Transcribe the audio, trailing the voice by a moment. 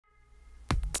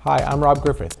Hi, I'm Rob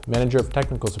Griffith, Manager of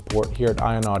Technical Support here at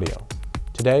Ion Audio.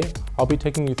 Today, I'll be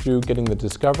taking you through getting the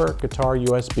Discover Guitar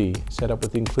USB set up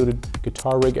with the included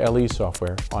Guitar Rig LE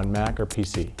software on Mac or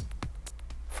PC.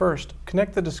 First,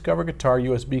 connect the Discover Guitar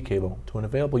USB cable to an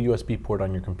available USB port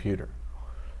on your computer.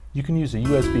 You can use a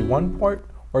USB 1 port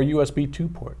or a USB 2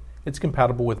 port. It's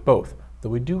compatible with both, though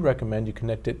we do recommend you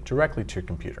connect it directly to your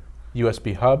computer.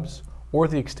 USB hubs or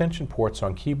the extension ports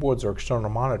on keyboards or external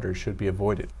monitors should be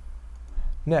avoided.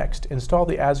 Next, install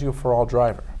the Azero for All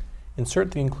driver.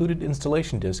 Insert the included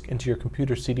installation disk into your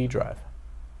computer CD drive.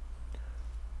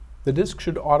 The disk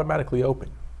should automatically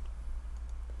open.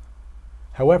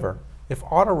 However, if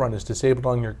Auto Run is disabled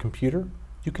on your computer,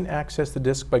 you can access the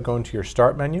disk by going to your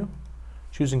Start menu,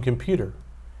 choosing Computer,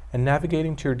 and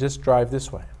navigating to your disk drive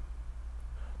this way.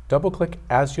 Double-click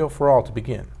Azero for All to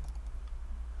begin.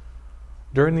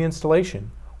 During the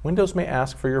installation, Windows may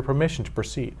ask for your permission to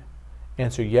proceed.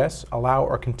 Answer Yes, Allow,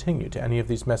 or Continue to any of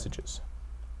these messages.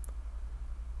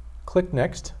 Click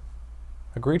Next,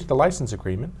 agree to the license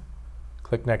agreement,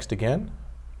 click Next again,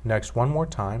 Next one more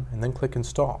time, and then click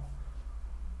Install.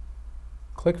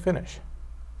 Click Finish.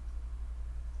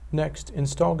 Next,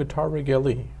 install Guitar Rig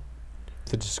LE.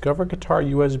 The Discover Guitar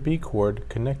USB cord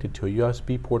connected to a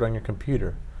USB port on your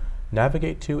computer,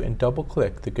 navigate to and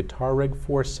double-click the Guitar Rig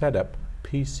 4 Setup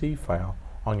PC file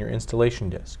on your installation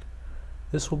disk.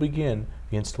 This will begin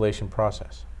the installation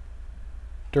process.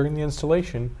 During the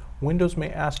installation, Windows may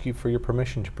ask you for your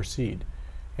permission to proceed.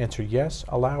 Answer Yes,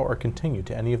 Allow, or Continue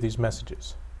to any of these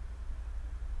messages.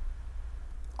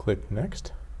 Click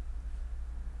Next.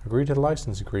 Agree to the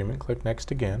license agreement, click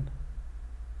Next again.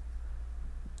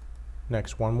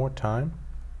 Next one more time.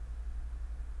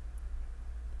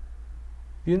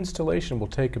 The installation will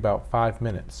take about 5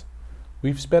 minutes.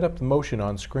 We've sped up the motion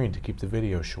on screen to keep the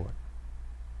video short.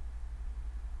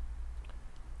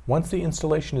 Once the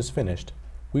installation is finished,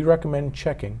 we recommend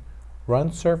checking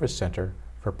Run Service Center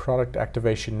for product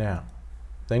activation now.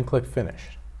 Then click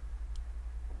Finish.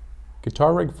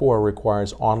 Guitar Rig 4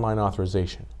 requires online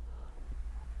authorization.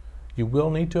 You will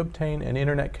need to obtain an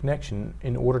internet connection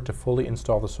in order to fully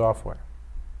install the software.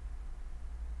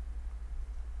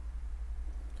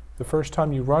 The first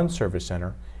time you run Service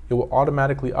Center, it will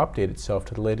automatically update itself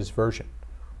to the latest version.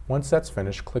 Once that's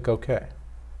finished, click OK.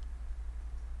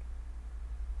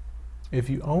 If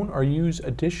you own or use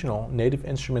additional Native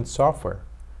Instruments software,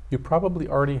 you probably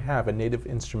already have a Native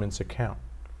Instruments account.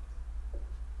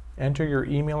 Enter your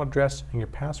email address and your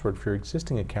password for your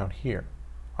existing account here.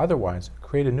 Otherwise,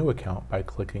 create a new account by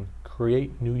clicking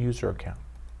Create New User Account.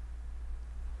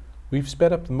 We've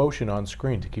sped up the motion on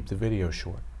screen to keep the video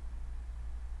short.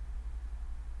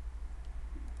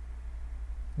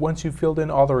 Once you've filled in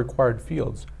all the required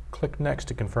fields, click Next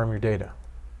to confirm your data.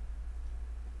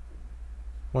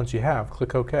 Once you have,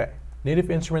 click OK. Native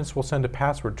Instruments will send a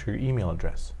password to your email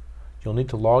address. You'll need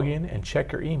to log in and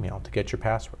check your email to get your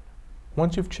password.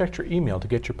 Once you've checked your email to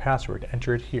get your password,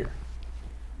 enter it here.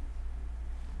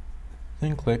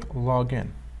 Then click Log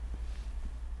In.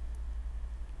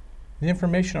 The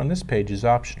information on this page is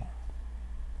optional.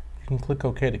 You can click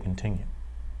OK to continue.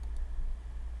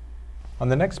 On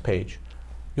the next page,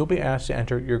 you'll be asked to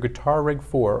enter your Guitar Rig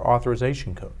 4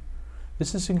 authorization code.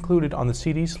 This is included on the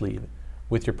CD sleeve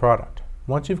with your product.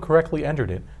 Once you've correctly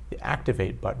entered it, the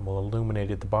Activate button will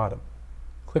illuminate at the bottom.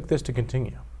 Click this to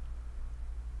continue.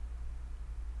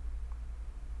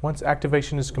 Once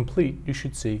activation is complete, you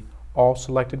should see all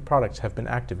selected products have been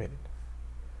activated.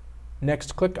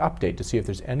 Next, click Update to see if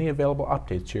there's any available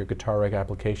updates to your Guitar Rig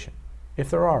application. If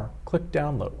there are, click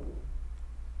Download.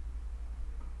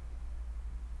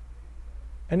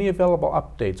 Any available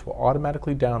updates will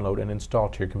automatically download and install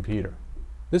to your computer.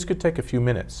 This could take a few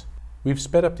minutes. We've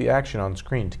sped up the action on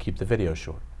screen to keep the video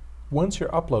short. Once your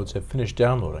uploads have finished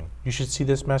downloading, you should see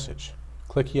this message.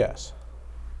 Click Yes.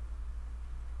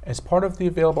 As part of the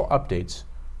available updates,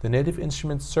 the Native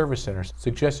Instruments Service Center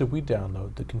suggested we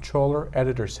download the Controller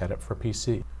Editor Setup for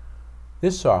PC.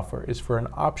 This software is for an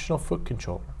optional foot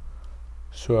controller,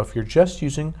 so if you're just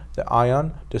using the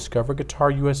Ion Discover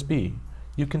Guitar USB,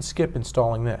 you can skip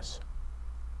installing this.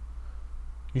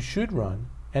 You should run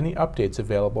any updates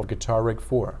available for Guitar Rig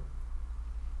 4.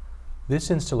 This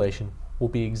installation will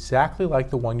be exactly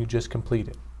like the one you just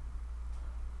completed.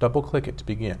 Double-click it to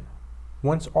begin.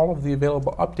 Once all of the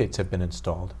available updates have been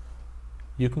installed,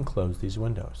 you can close these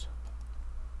windows.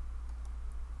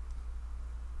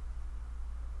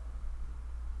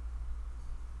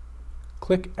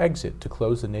 Click Exit to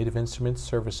close the Native Instruments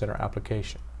Service Center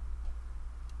application.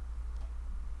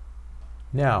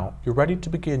 Now, you're ready to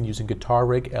begin using Guitar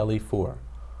Rig LE4.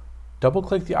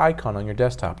 Double-click the icon on your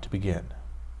desktop to begin.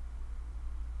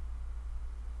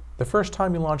 The first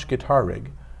time you launch Guitar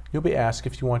Rig, you'll be asked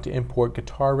if you want to import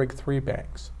Guitar Rig 3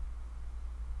 banks.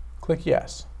 Click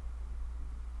Yes.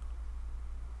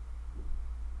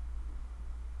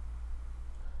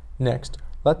 Next,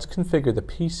 let's configure the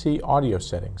PC audio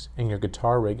settings in your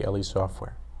Guitar Rig LE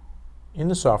software. In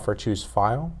the software, choose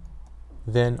File,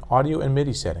 then Audio and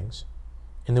MIDI Settings.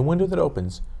 In the window that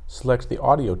opens, select the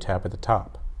Audio tab at the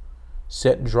top.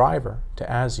 Set Driver to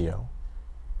Azero,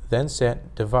 then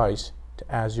set Device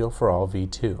to Azero for All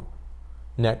V2.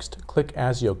 Next, click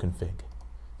Azero Config.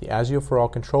 The Azero for All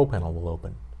control panel will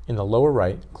open. In the lower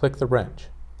right, click the wrench.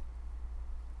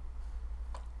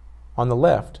 On the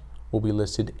left will be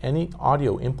listed any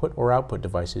audio input or output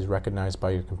devices recognized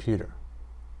by your computer.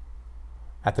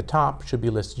 At the top should be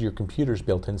listed your computer's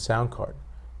built-in sound card.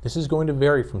 This is going to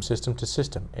vary from system to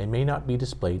system and may not be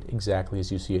displayed exactly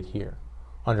as you see it here.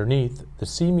 Underneath, the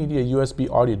C Media USB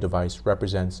audio device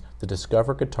represents the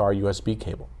Discover Guitar USB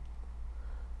cable.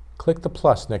 Click the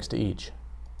plus next to each.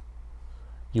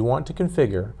 You want to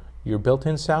configure your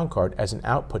built-in sound card as an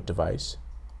output device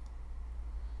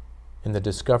and the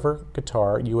Discover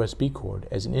Guitar USB cord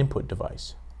as an input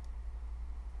device.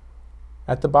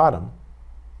 At the bottom,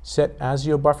 set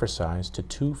Azero buffer size to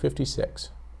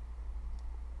 256.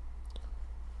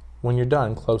 When you're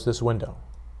done, close this window.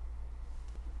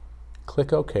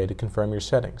 Click OK to confirm your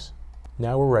settings.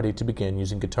 Now we're ready to begin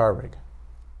using Guitar Rig.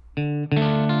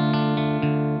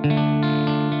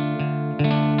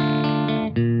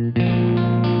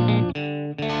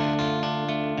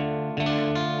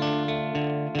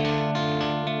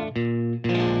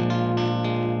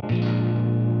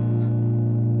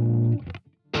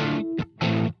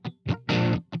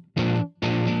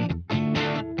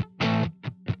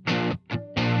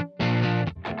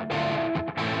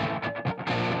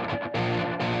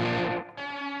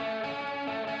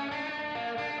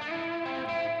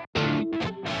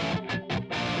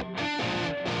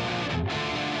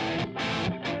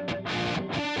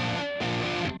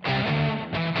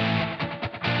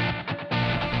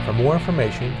 For more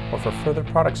information or for further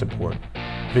product support,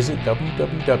 visit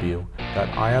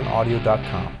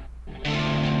www.ionaudio.com.